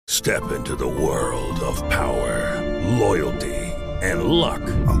Step into the world of power, loyalty, and luck.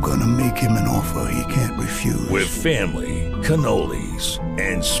 I'm gonna make him an offer he can't refuse. With family, cannolis,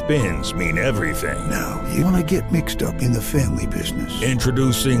 and spins mean everything. Now, you wanna get mixed up in the family business.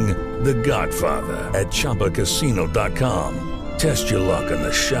 Introducing The Godfather at ChumbaCasino.com. Test your luck in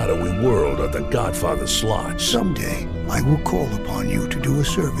the shadowy world of The Godfather slot. Someday, I will call upon you to do a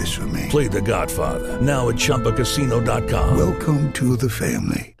service for me. Play The Godfather, now at ChumbaCasino.com. Welcome to the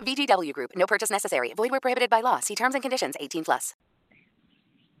family. VGW Group. No purchase necessary. Void where prohibited by law. See terms and conditions. 18+.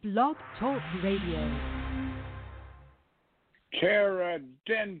 Blog Talk Radio. Cara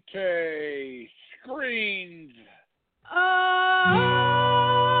Dente screens.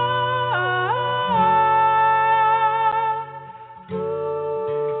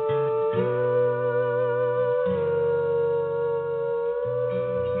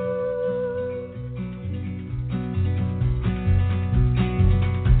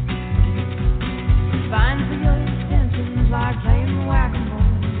 Fine for your intentions like playing whack-a-mole.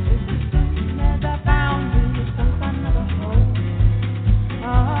 As I found you, sunk another hole.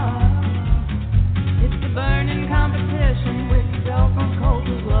 It's the burning competition with self from cold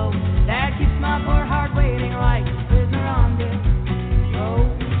to glow that keeps my poor heart waiting like a prisoner on death row.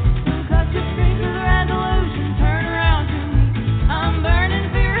 So cut your strings with resolution, turn around to me. I'm burning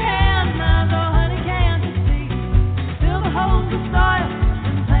for your hands now, so honey, can't you see? Fill the holes with soil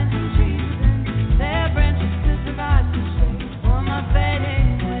and plant some trees in their branches to survive the shade for my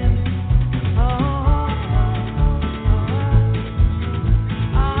fading limbs.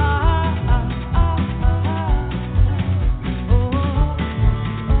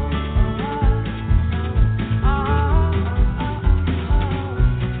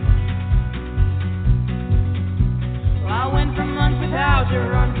 I went for months without your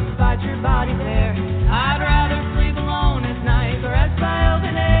run despite your body there. I'd rather sleep alone at night, caressed by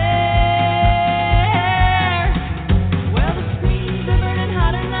open air. Well, the screens are burning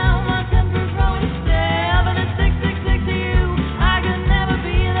hotter now, my temper's growing stale. But it's 666 to you, I could never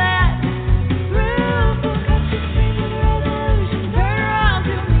be that through. So cut your strings with resolution, turn around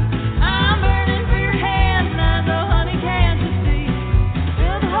to me. I'm burning for your hands now, so honey, can't you see?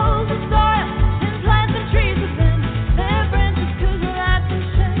 Fill the holes with soil and plant some trees within their branches, 'cause the lights are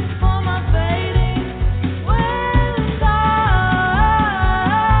shame for my fading ways.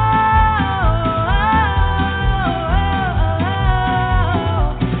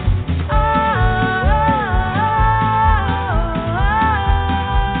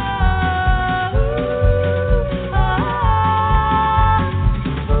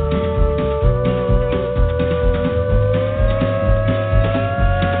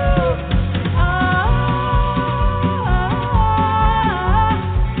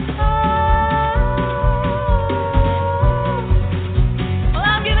 Well,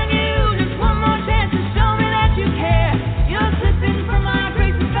 I'm giving you just one more chance to show me that you care. You're slipping from my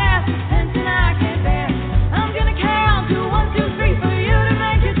grace so fast, attention I can't bear. I'm gonna count to 1, 2, 3 for you to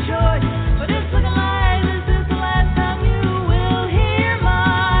make your choice. But it's looking like this is the last time you will hear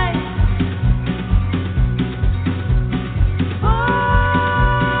my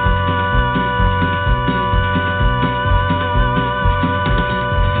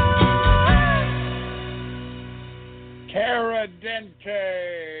Cara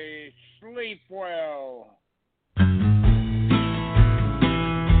Dente, sleep well.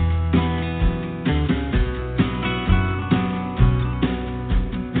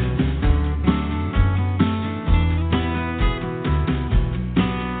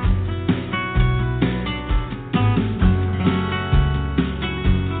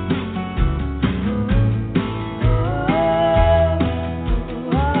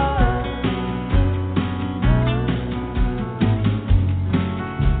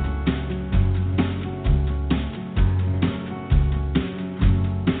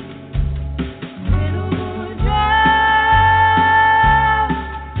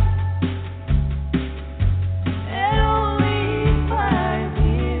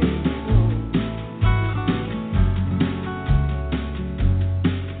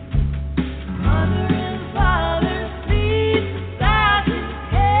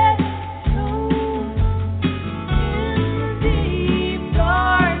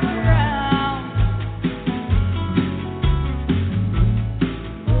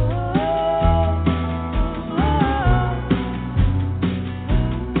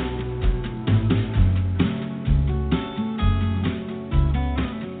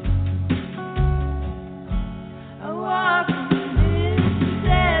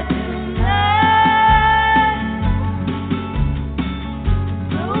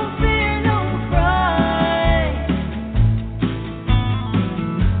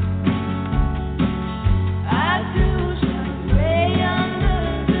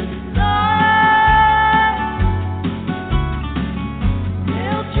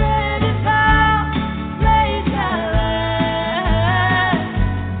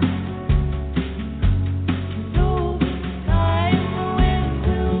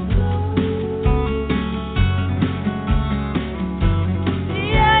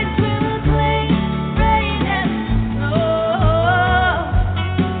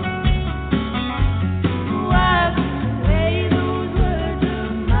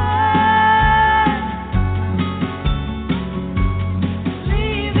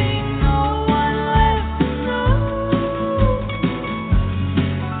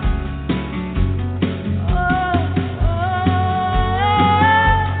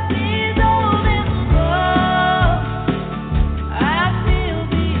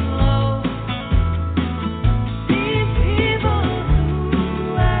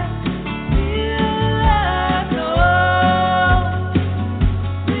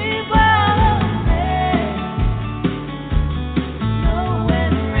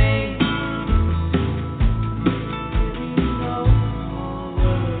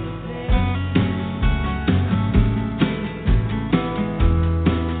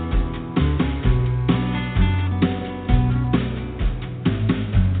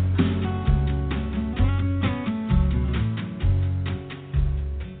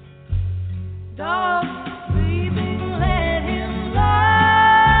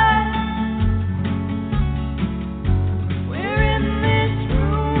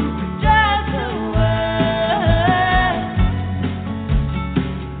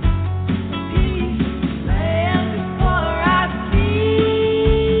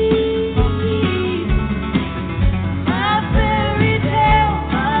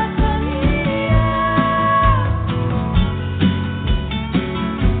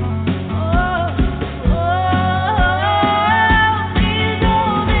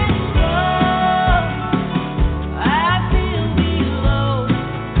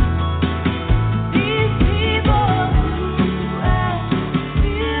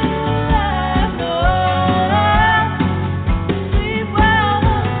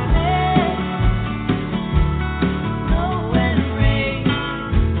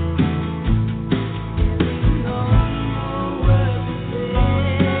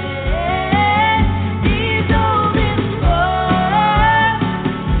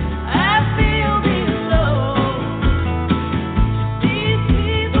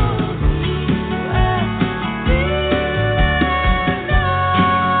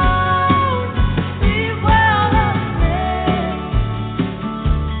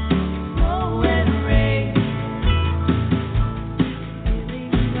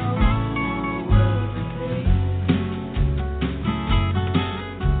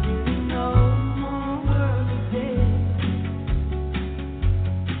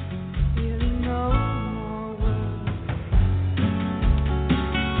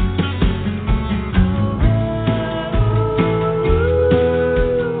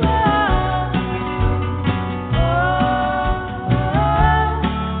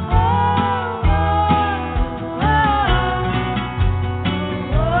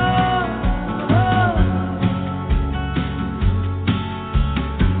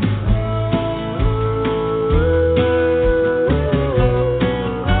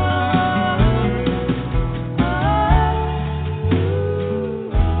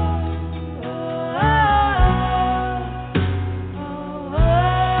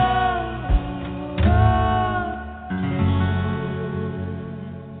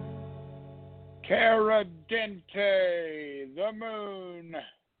 Cara Dente, The Moon.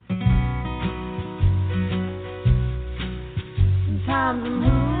 Sometimes the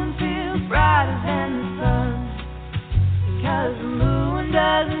moon feels brighter than the sun, because the moon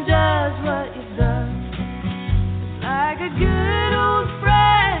doesn't judge what you've done. It's like a good old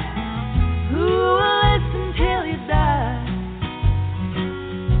friend who will listen till you die.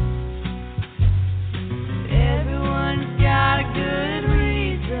 Everyone's got a good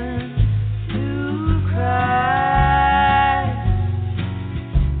reason to cry.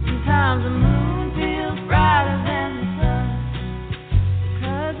 Sometimes the moon feels brighter than the sun,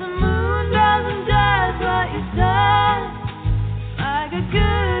 because the moon doesn't judge what you've done. Like a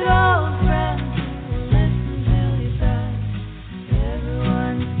good old friend who will listen till you die.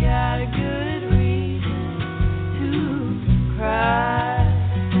 Everyone's got a good reason to cry.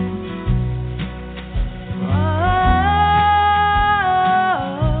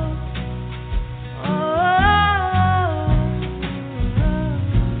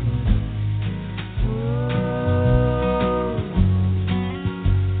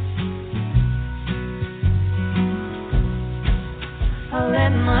 I let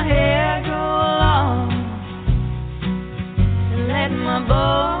my hair grow long and let my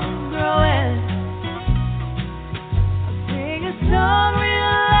bones grow in. I sing a song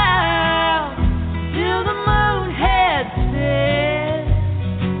real loud till the moon heads in.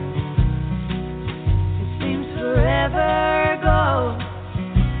 It seems forever ago,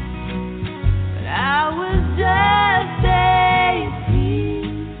 but I was just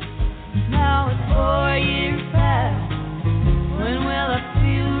 18. Now it's 4 years past. When will I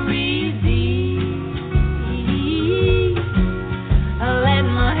feel redeemed? I let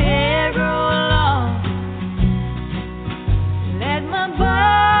my hair grow long, let my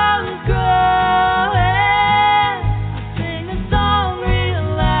bones grow in. I sing a song real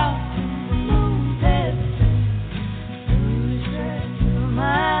loud till the moon heads in. Through the stretch of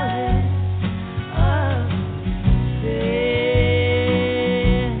my lips of sin.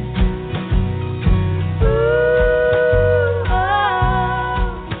 Ooh, oh,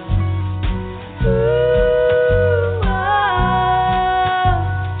 ooh, oh,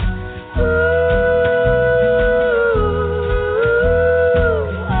 ooh,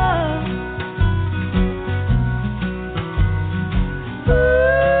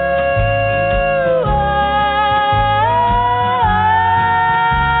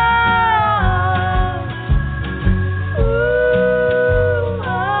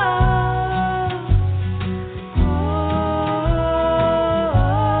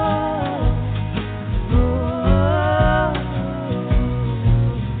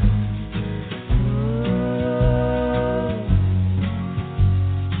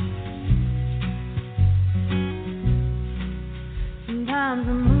 Sometimes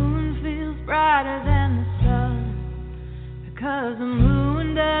the moon feels brighter than the sun, because the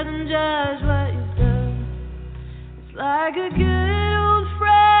moon doesn't judge what you've done. It's like a good old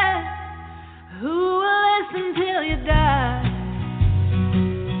friend who will listen till you die.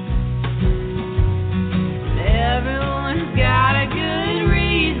 Everyone's got a good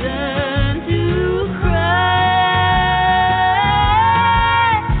reason to cry.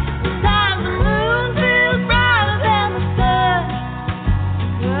 Sometimes the moon feels brighter than the sun,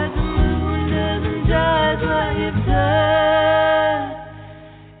 because the moon doesn't judge what you've done.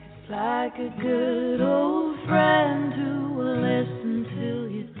 It's like a good old friend who will listen till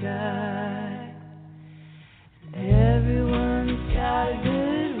you die. Everyone's got a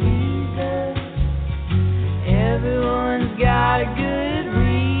good reason. Everyone's got a good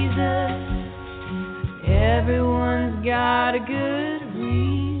reason. Everyone's got a good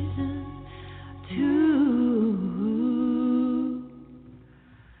reason to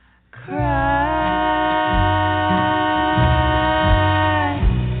cry.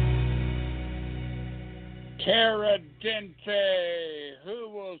 Cara Dente, Who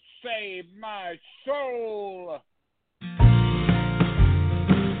Will Save My Soul?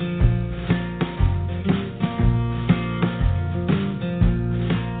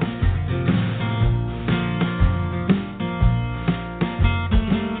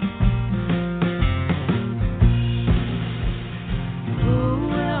 Who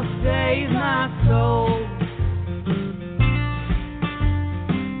will save my soul?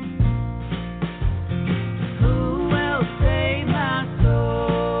 Who will save my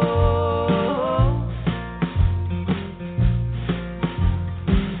soul?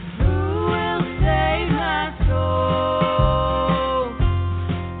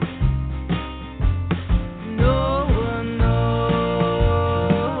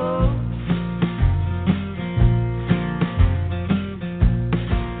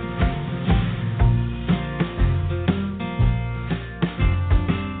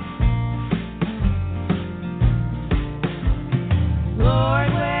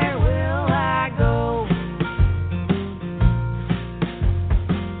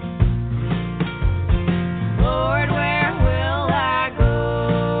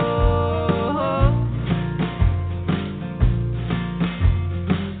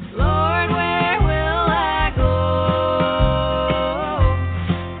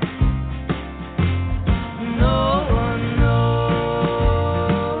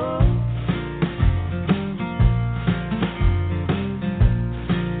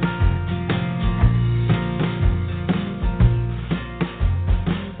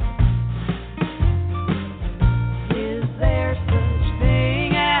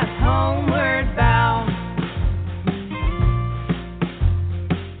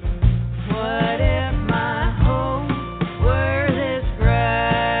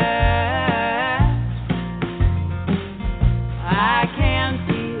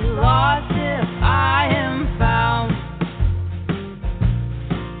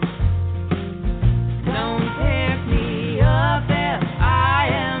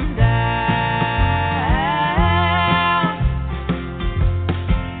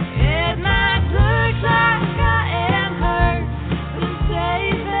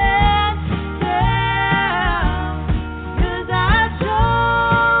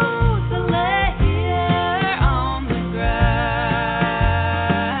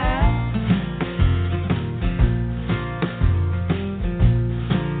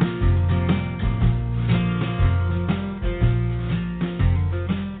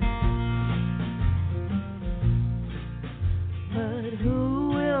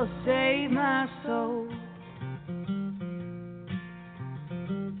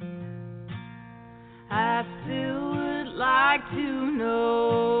 I still would like to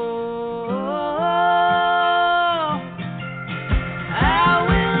know. I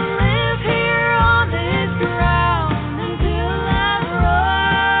will live here on this ground until I'm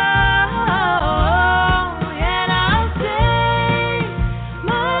wrong, and I'll save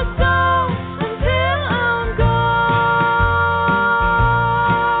my soul until I'm gone.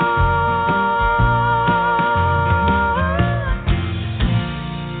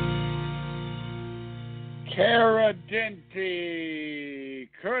 Cara Dente,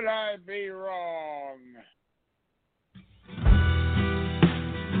 could I be wrong?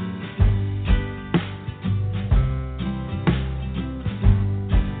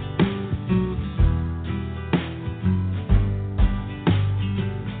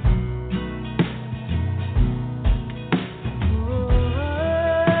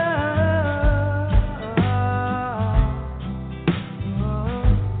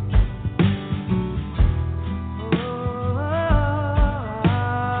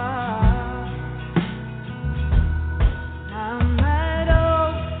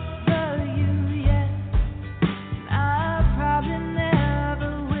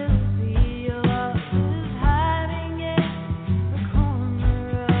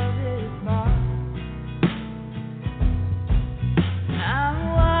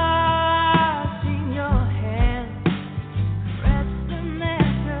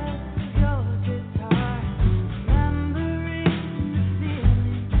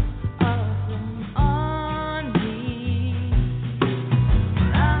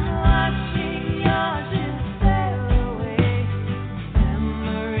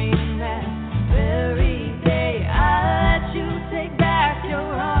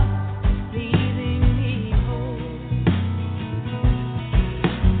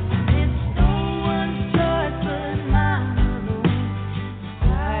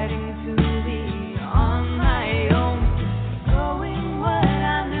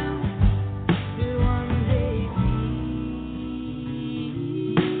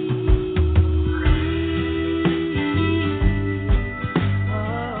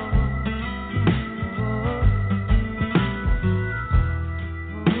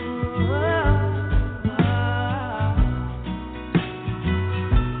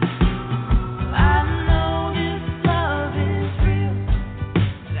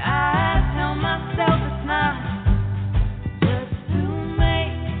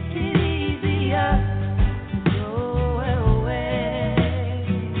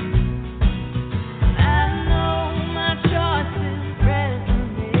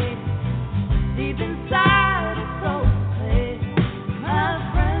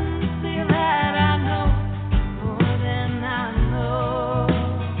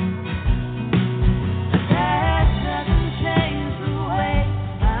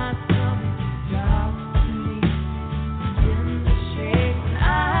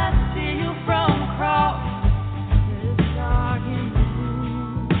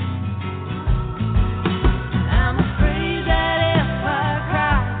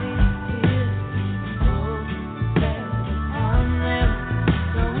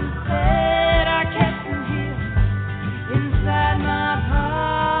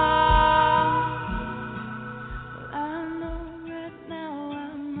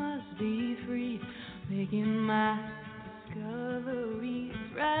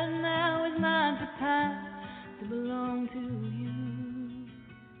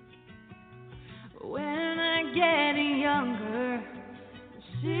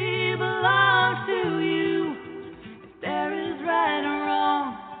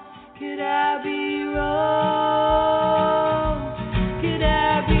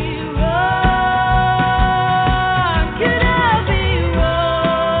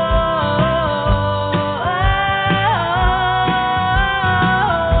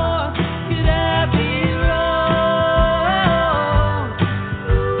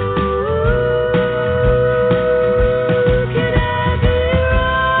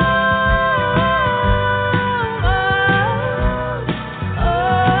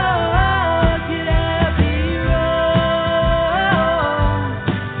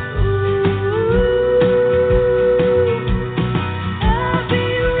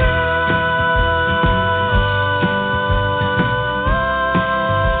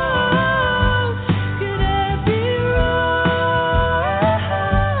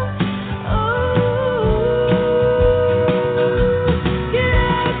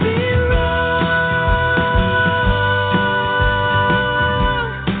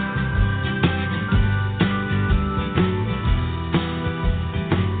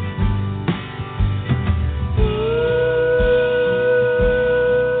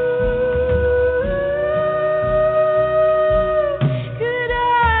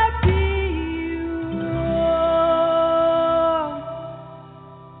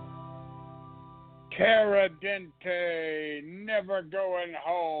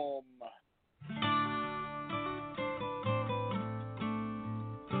 home.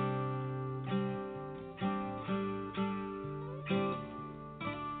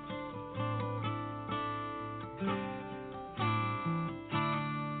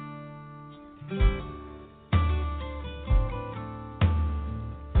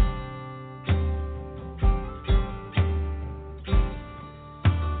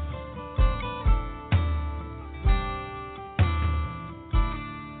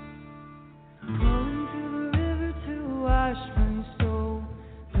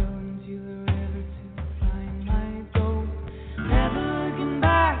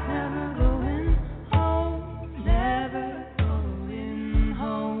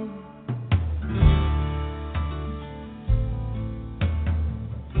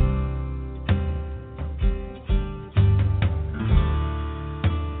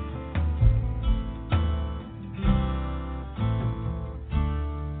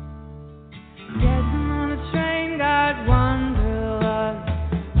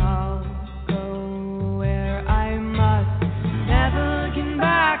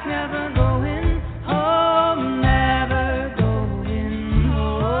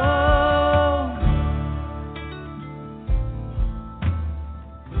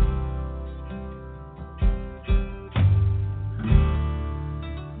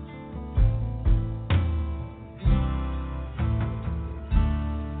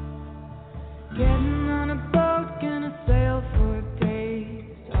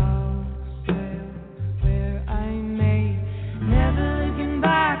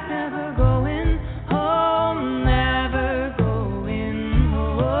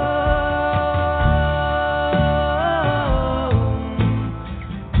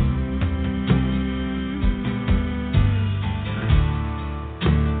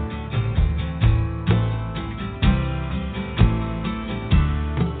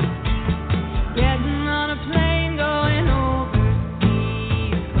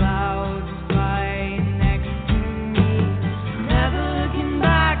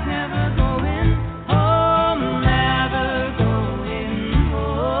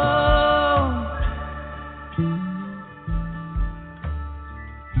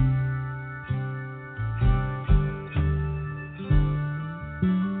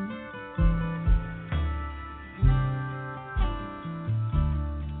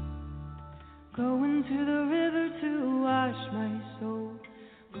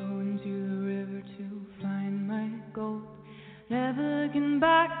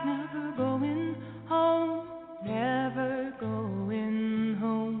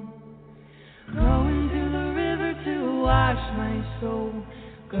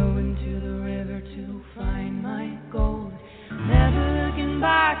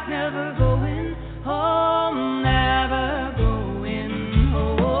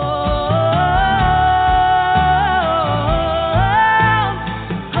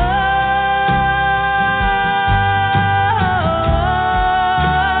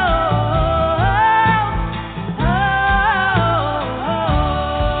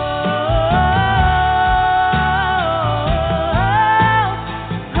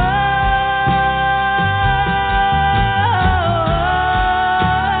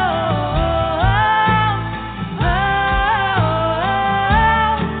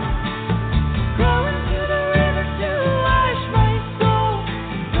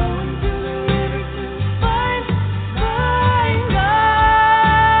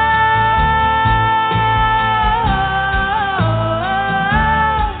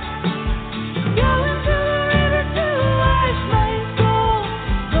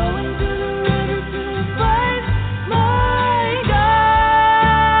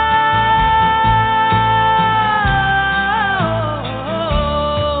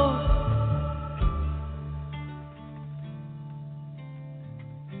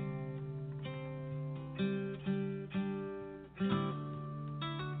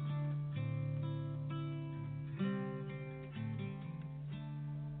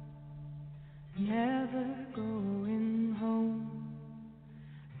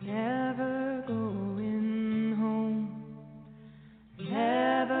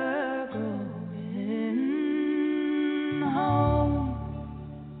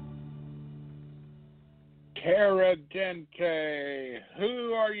 Dente,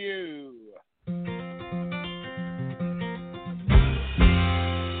 who are you?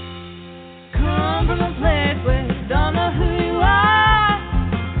 Come from a place where you don't know who you are.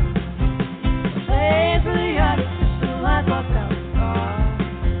 A place where the artificial light walks out far.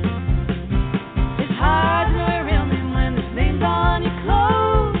 It's hard to know your real name when there's names on your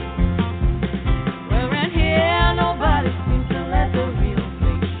clothes. Well, around here nobody seems to let the real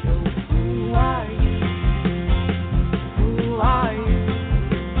thing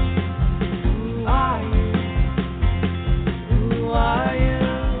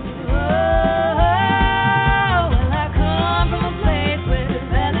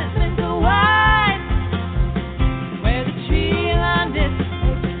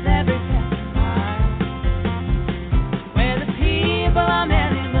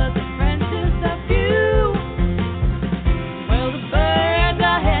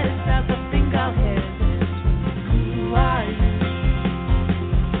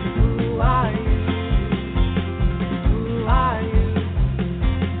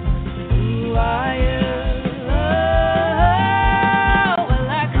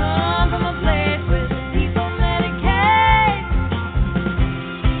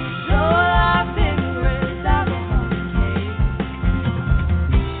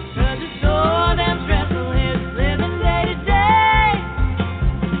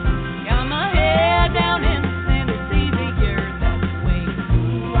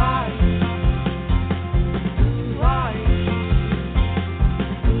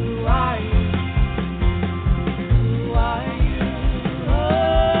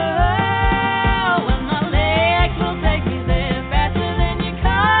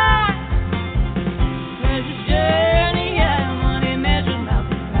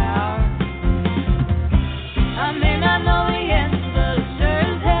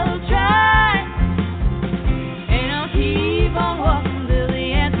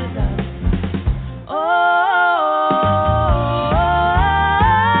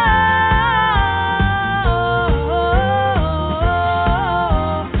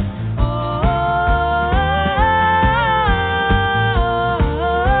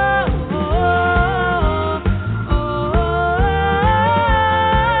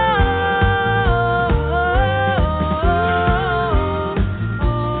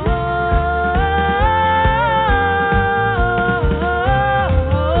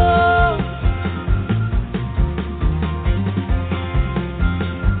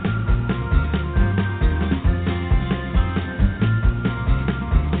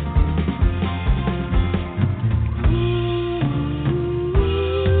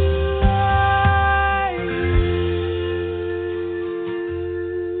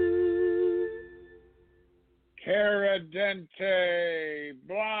Dente,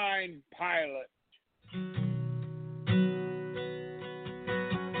 Blind Pilot.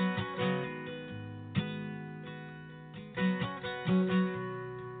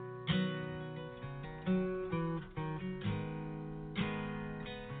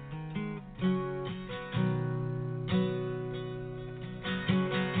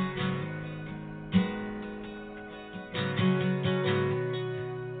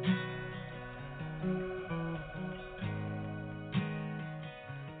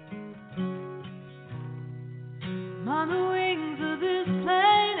 On the wings of this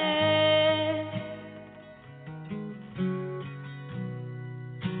planet,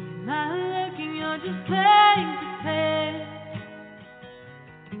 you're not looking, you're just playing pretend.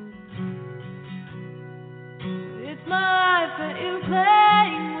 It's my life that you're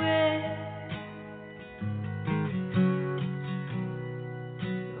playing with.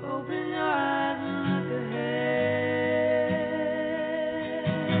 Open your eyes and look ahead.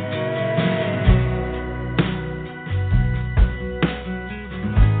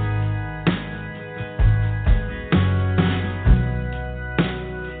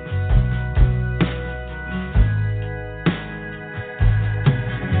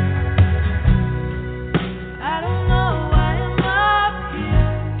 I don't know why I'm up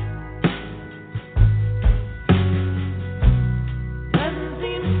here. Doesn't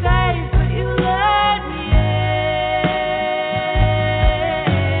seem safe, but you let me in.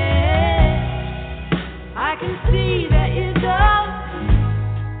 I can see that you don't.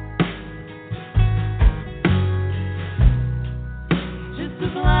 Just a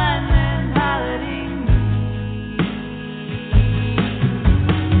blind man piloting me.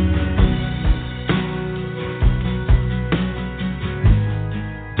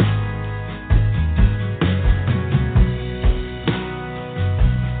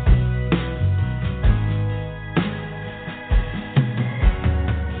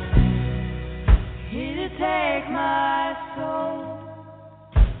 Here to take my soul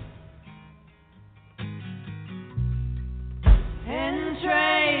and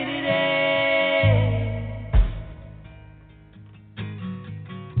trade it in.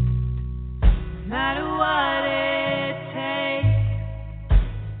 No matter what it takes,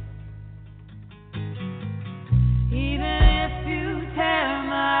 even if you tear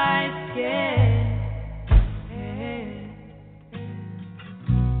my skin.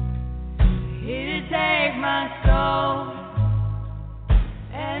 Here to take my soul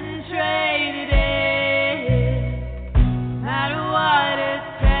and trade it in. No matter what it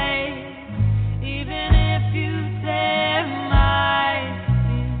takes, even if you tear my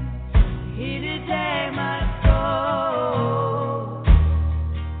skin. Here to take my soul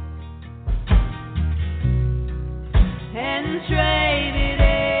and trade it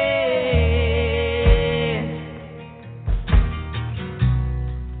in.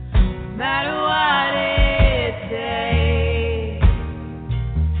 No matter what it takes,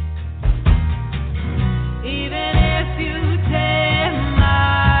 even if you tear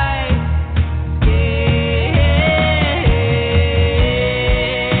my skin.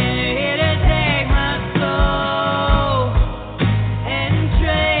 Here to take my soul and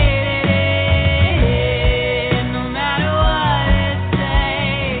trade it in. No matter what it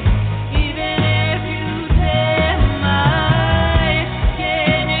takes, even if you tear my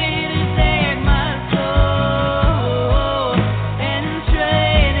skin. Here to take my soul and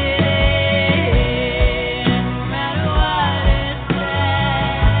trade it in. No matter what it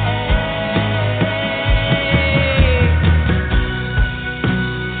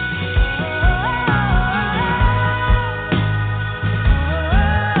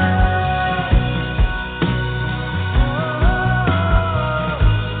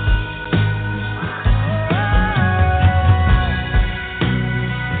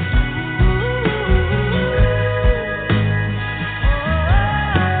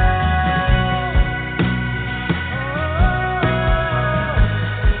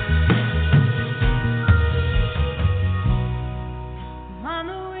on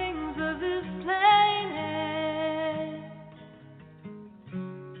the wings of this planet,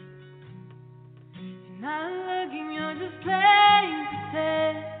 you're not looking, you're just playing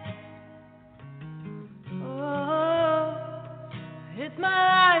pretend. Oh, it's my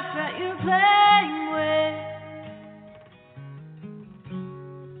life that you're playing with.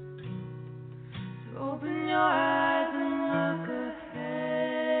 So open your eyes and look ahead.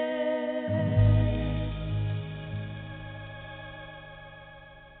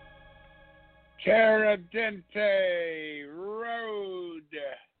 Terra Dente, Road.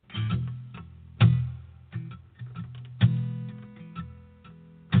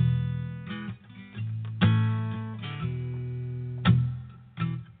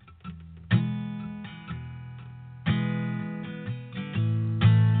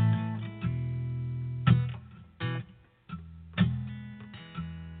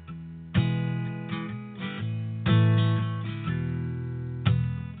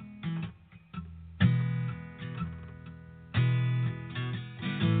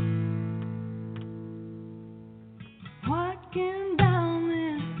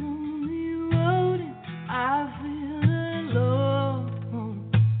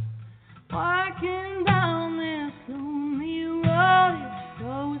 Walking down this lonely road, it's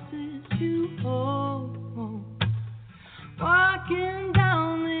closest to home. Walking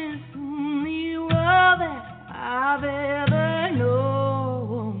down this lonely road that I've ever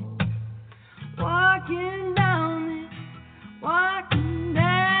known. Walking down this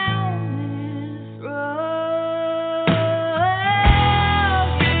road.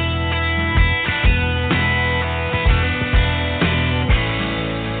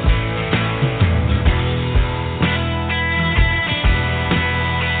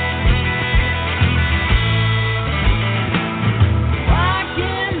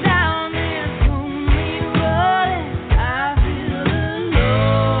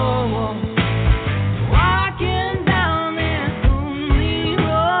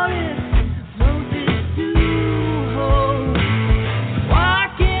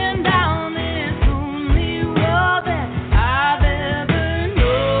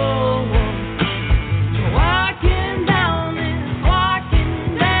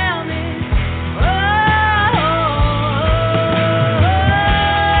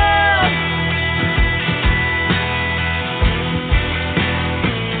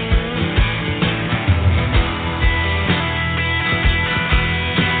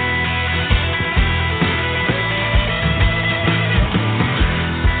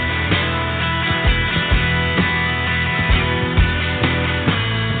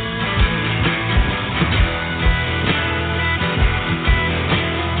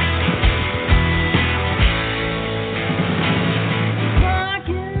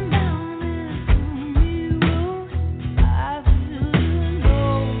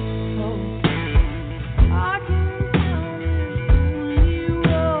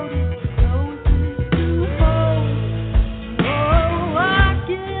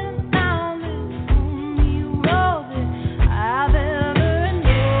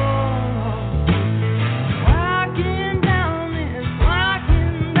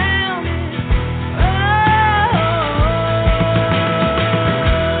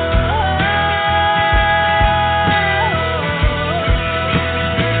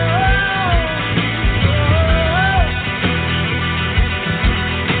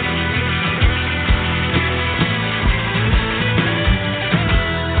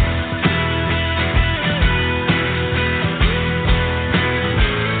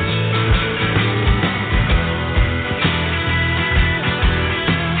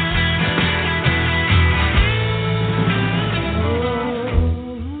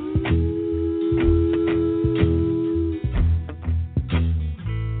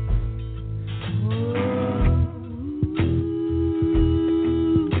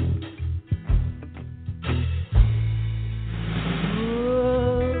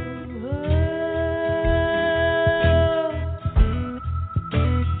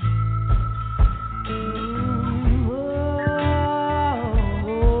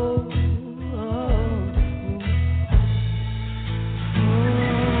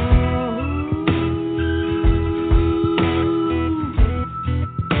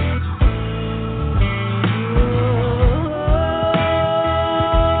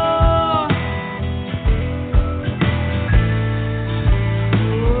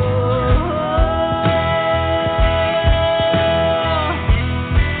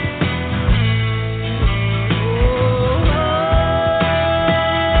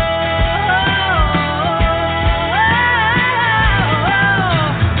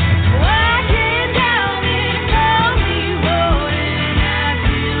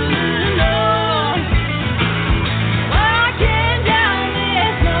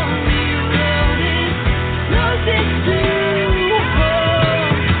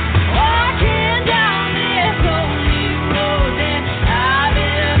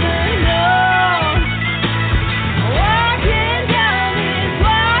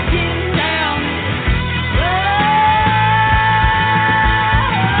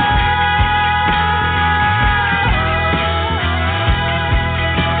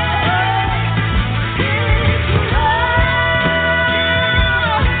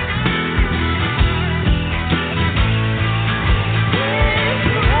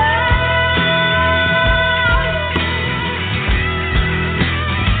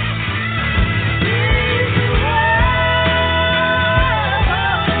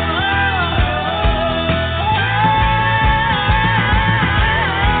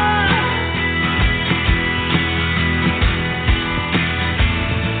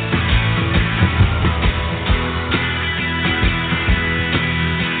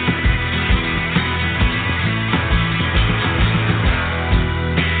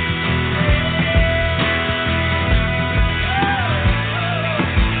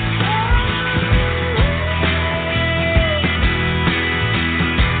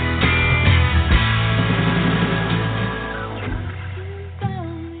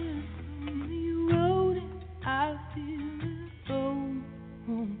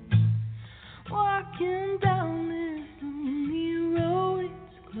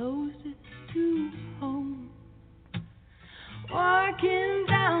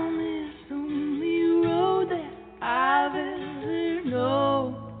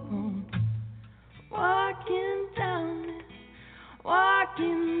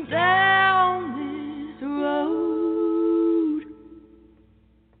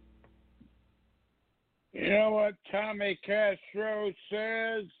 Tommy Castro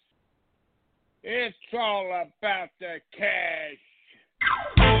says it's all about the cash.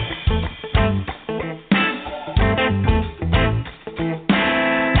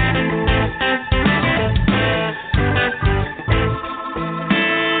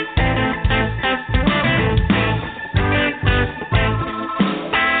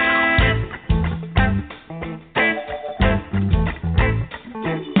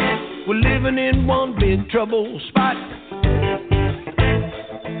 We're living in one big trouble spot.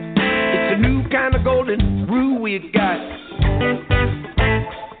 It's a new kind of golden rule we got.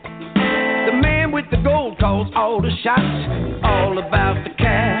 The man with the gold calls all the shots. All about the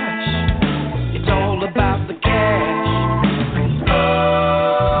cash. It's all about the cash.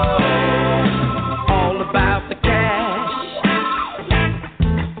 Oh, all about the cash.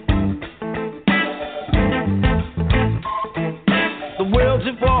 The world's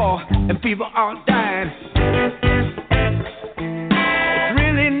at war and people are dying. It's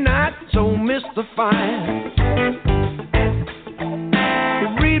really not so mystifying.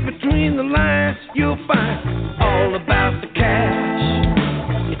 Read between the lines, you'll find all about the cash.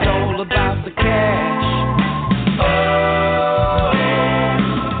 It's all about the cash. Oh,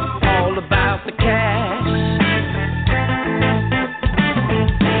 all about the cash.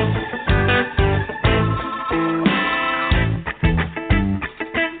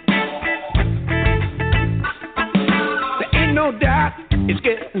 There ain't no doubt it's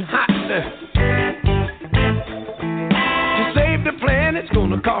getting hotter. The planet's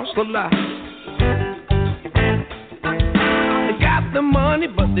gonna cost a lot. They got the money,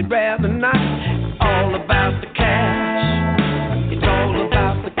 but they'd rather not. All about the cash. It's all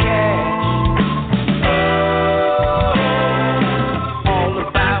about the cash. Oh, all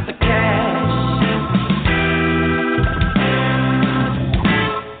about the cash.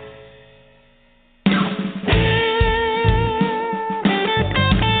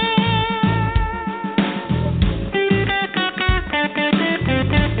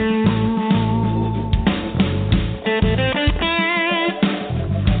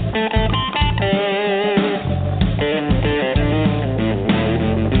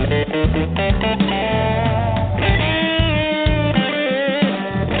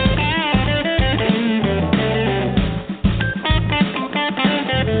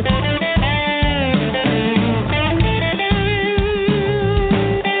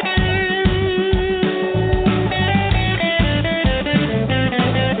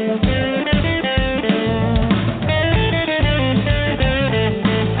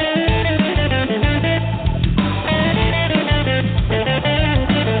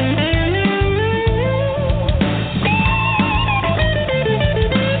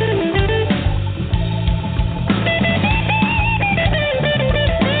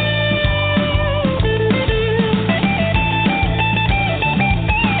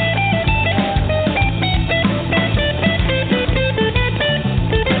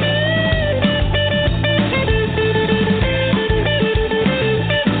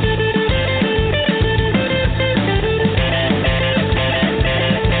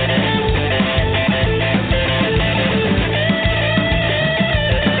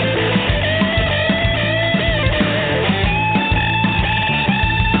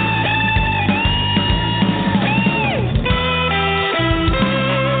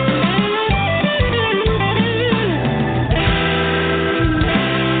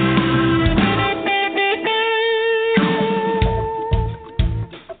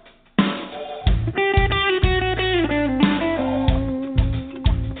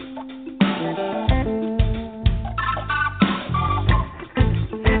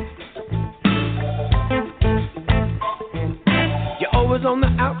 On the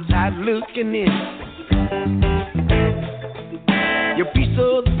outside looking in. Your piece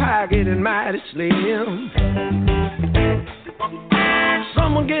of the pie getting mighty slim.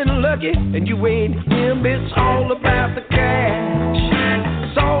 Someone getting lucky and you ain't him. It's all about the cash.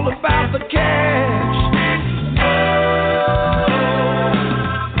 It's all about the cash. Oh,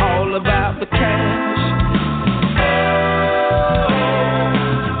 all about the cash. Oh,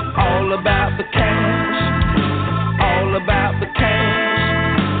 all about the cash. All about the cash.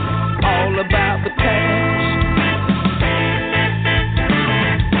 All about the cash.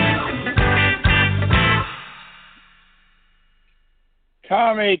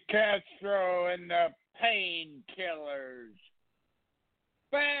 Tommy Castro and the Painkillers.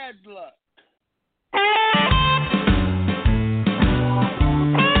 Bad luck.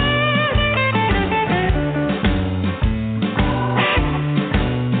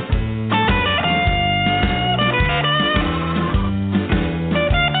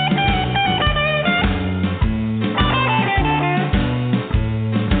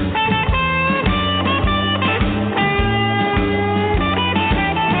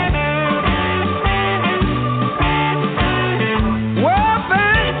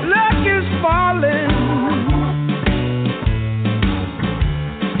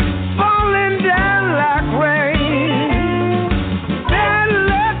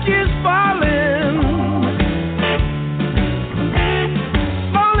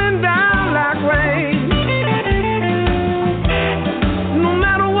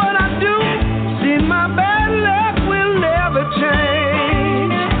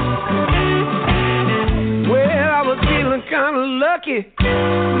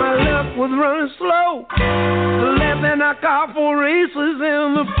 was running slow. The left and I caught 4 races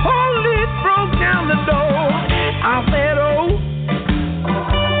and the police broke down the door. I said, oh,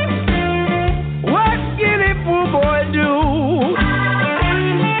 what can a poor boy do?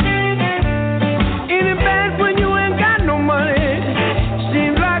 Any bad when you ain't got no money?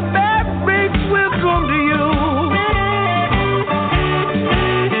 Seems like bad breaks will come to you.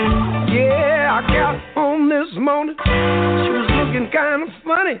 Yeah, I got home this morning. She was looking kind of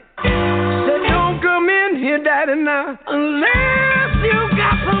funny. Said, don't come in here, Daddy, now, unless you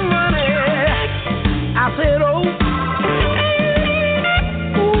got some money. I said, oh,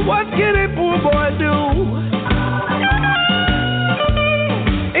 what can a poor boy do?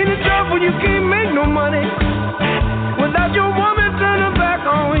 Any trouble you can't make no money without your woman turning back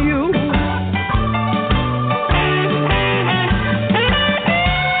on you.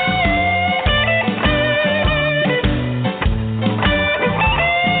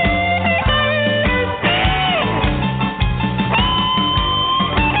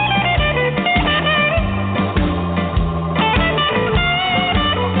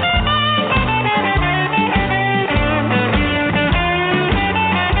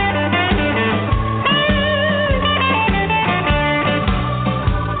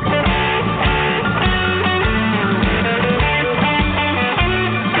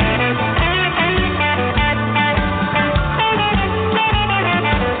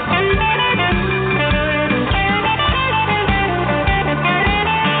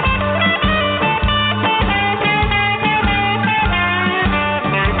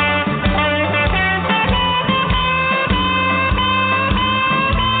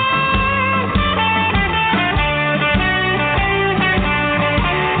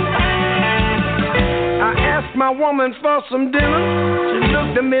 Woman for some dinner. She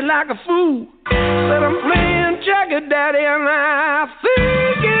looked at me like a fool. Said, I'm playing checkers, Daddy, and I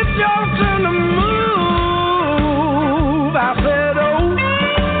think it's your turn to move. I said, oh,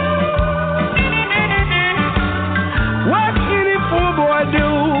 what can a poor boy do?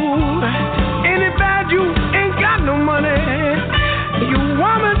 Any bad you ain't got no money. Your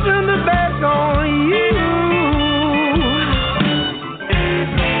woman turned her back on you.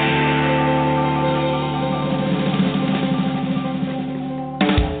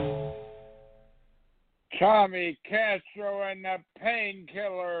 Tommy Castro and the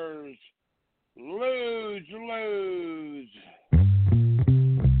Painkillers. Lose, lose.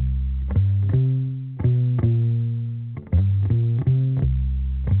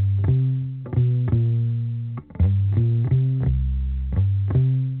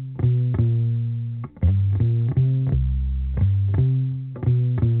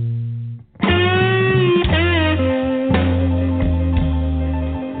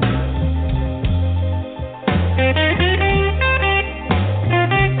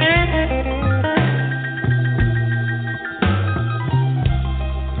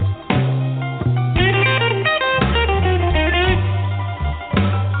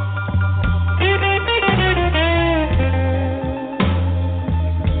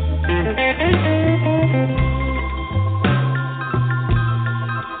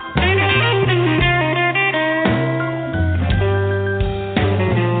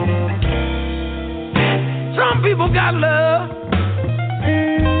 Got love,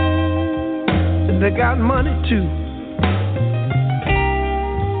 they got money too.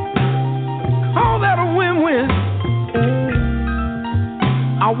 Oh, that a win-win.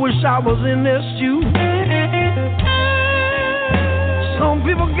 I wish I was in their shoes. Some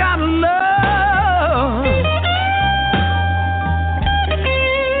people got love,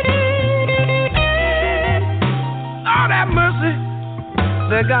 oh, that mercy,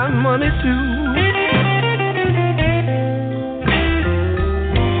 they got money too.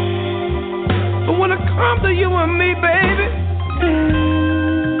 Come to you and me, baby,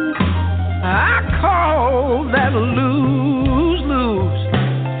 I call that a lose-lose.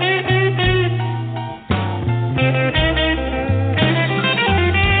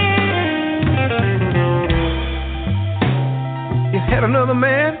 You had another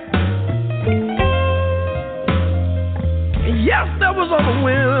man? Yes, there was other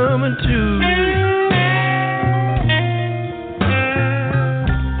women too.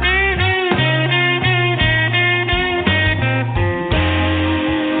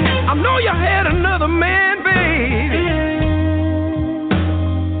 Another man, baby.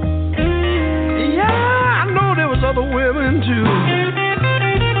 Yeah, I know there was other women too.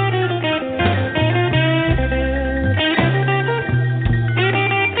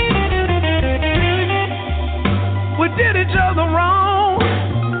 We did each other wrong,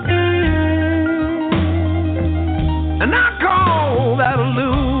 and I call that a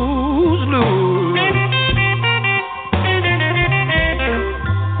lose.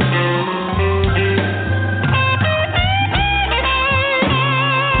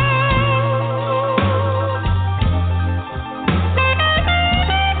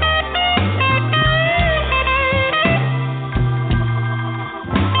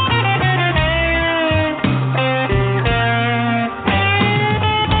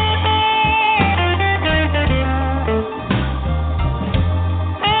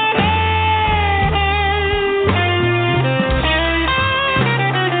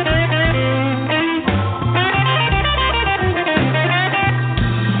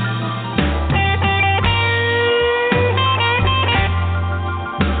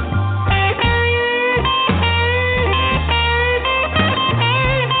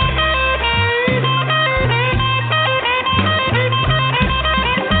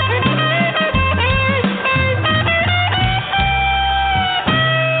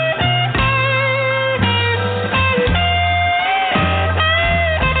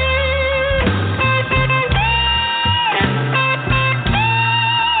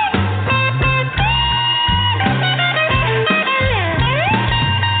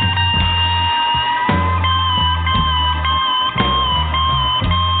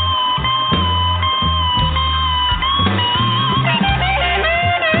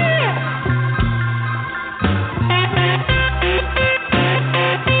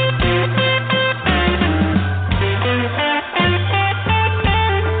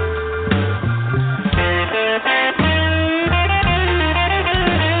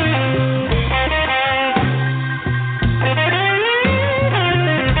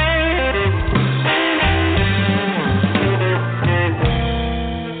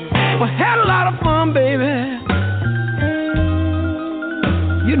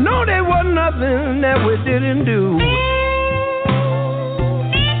 nothing that we didn't do.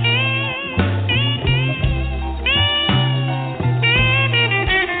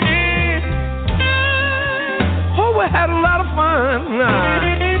 Oh, we had a lot of fun.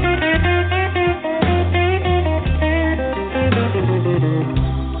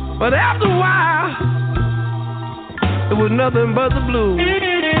 But after a while, it was nothing but the blues.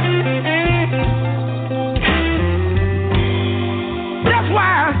 That's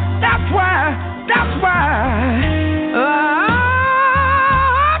why I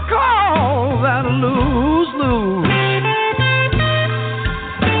call that a lose-lose.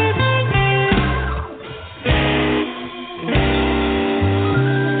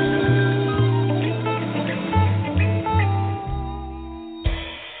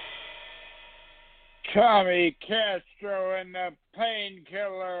 Tommy Castro and the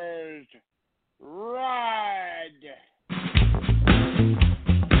Painkillers. Ride.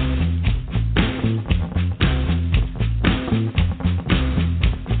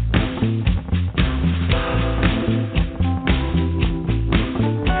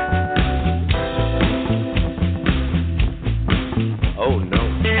 Oh no.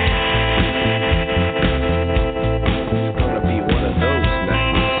 It's gonna be one of those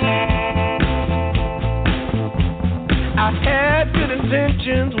nights. I had good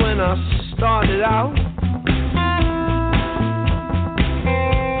intentions when I started out.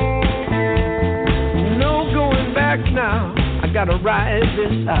 No going back now. I gotta ride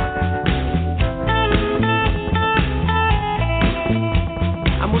this out.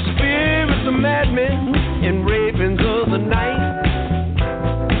 I'm a spirit of madmen and ravens of the night.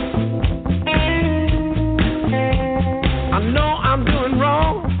 I know I'm doing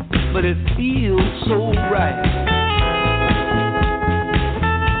wrong, but it feels so right.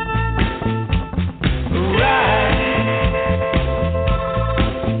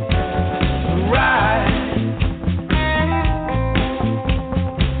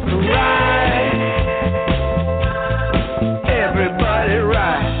 Everybody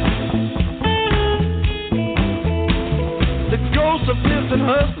ride. The ghosts of distant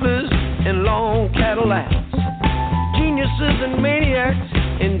hustlers and long Cadillacs, geniuses and maniacs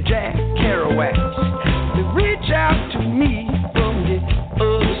and Jack Kerouacs. They reach out to me from the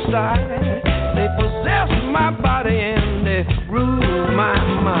other side. They possess my body and they rule my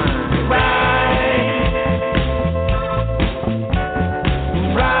mind. Ride,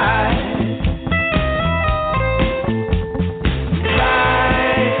 ride, ride.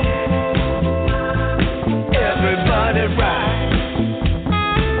 Everybody ride.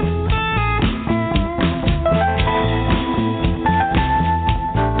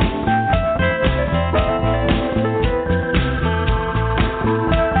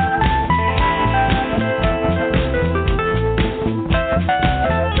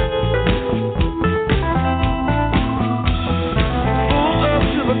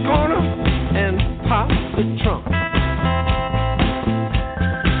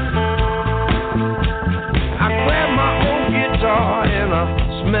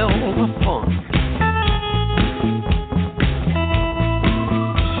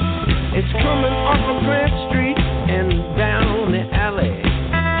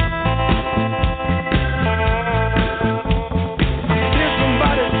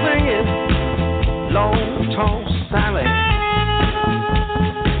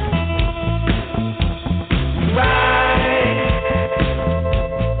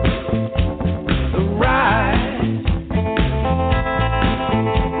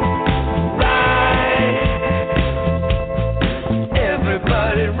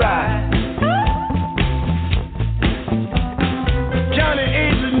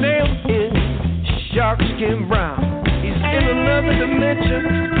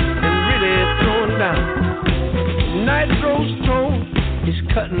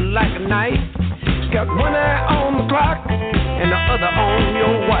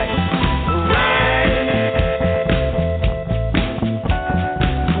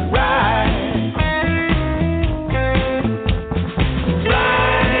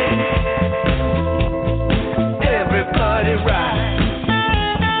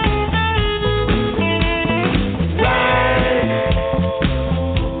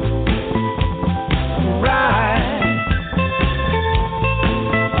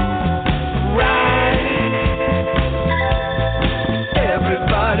 Everybody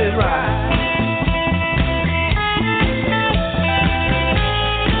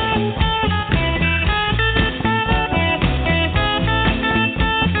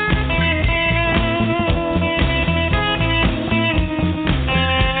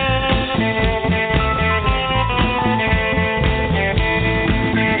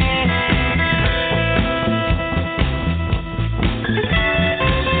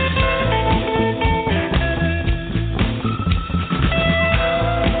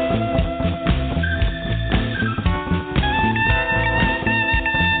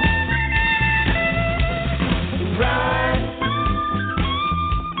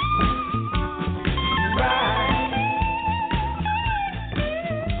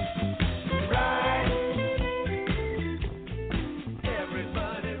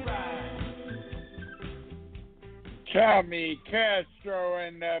Tommy Castro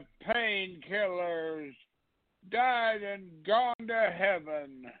and the Painkillers died and gone to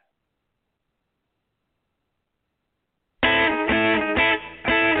heaven.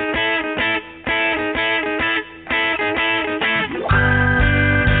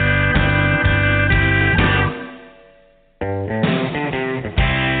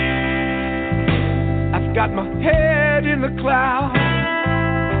 I've got my head in the clouds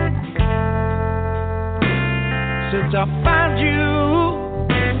since I found you.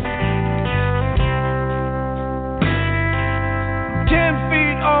 10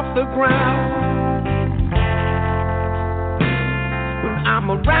 feet off the ground. When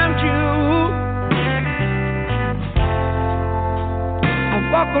I'm around you, I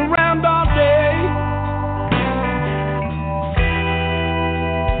walk around all day,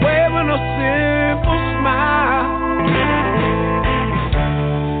 waving a simple smile.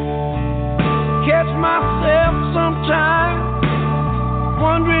 Catch myself sometimes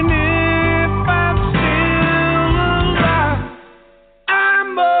wondering if I'm still alive. I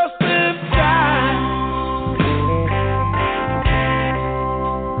must have died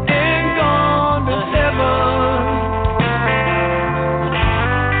and gone to heaven.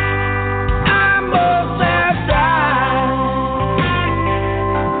 I must have died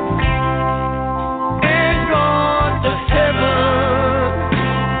and gone to heaven.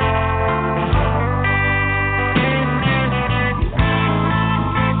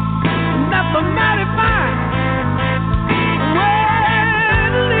 That's a mighty fine way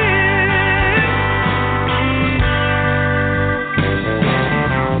to live.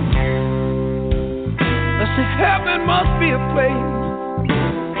 I said heaven must be a place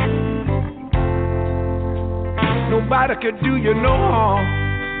nobody could do you no harm.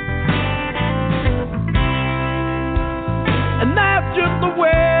 And that's just the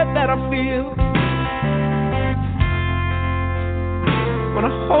way that I feel when I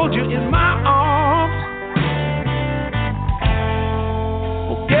hold you in my arms.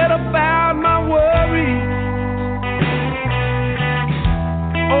 Forget about my worries,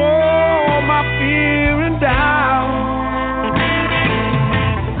 oh, my fear and doubt.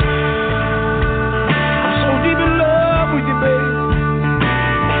 I'm so deep in love with you, babe.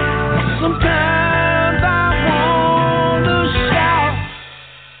 Sometimes I want to shout,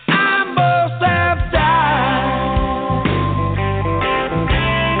 I must have died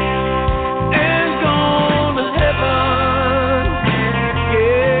and gone to heaven.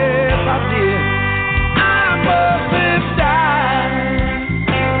 Yes, I did. I must have died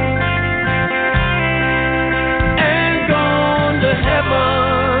and gone to heaven.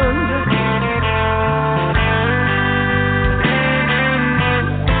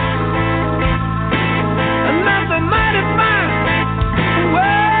 And that's a mighty fine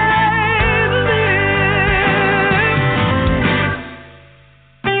way to live.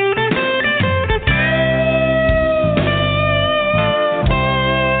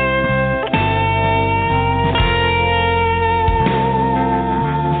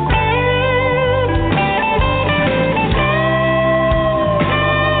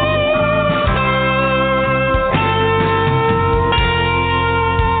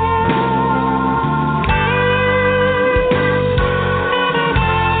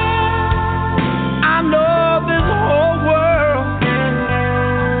 I know this whole world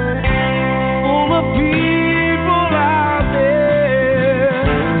full of people out there.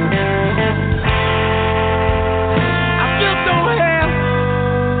 I just don't have,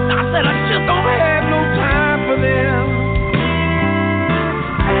 I said I just don't have no time for them.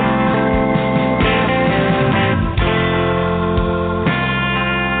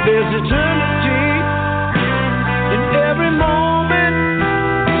 There's eternity in every moment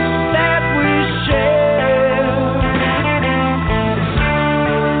that we share.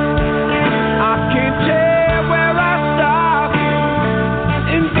 I can't tell where I stop,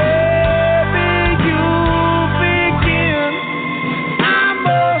 and baby, you begin. I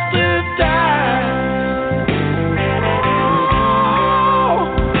must have died, oh,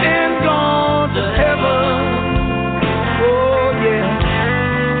 and gone to heaven. Oh yeah.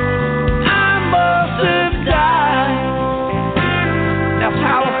 I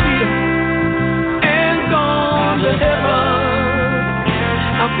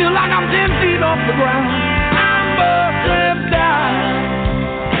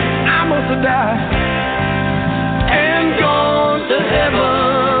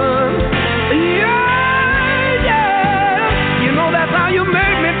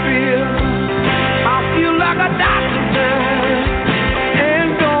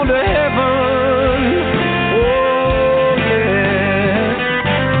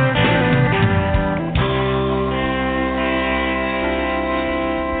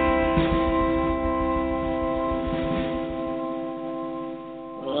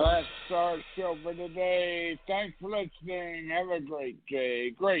our show for today. Thanks for listening. Have a great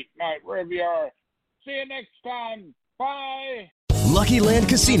day. Great night, wherever you are. See you next time. Bye. Lucky Land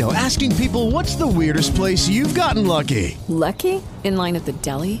Casino, asking people, what's the weirdest place you've gotten lucky? Lucky? In line at the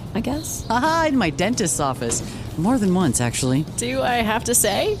deli, I guess? Aha, in my dentist's office. More than once, actually. Do I have to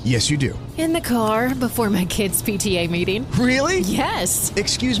say? Yes, you do. In the car before my kids' PTA meeting. Really? Yes.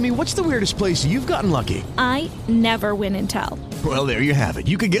 Excuse me, what's the weirdest place you've gotten lucky? I never win and tell. Well, there you have it.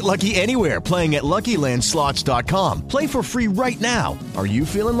 You can get lucky anywhere, playing at LuckyLandSlots.com. Play for free right now. Are you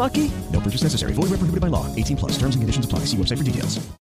feeling lucky? No purchase necessary. Void where prohibited by law. 18+. Terms and conditions apply. See website for details.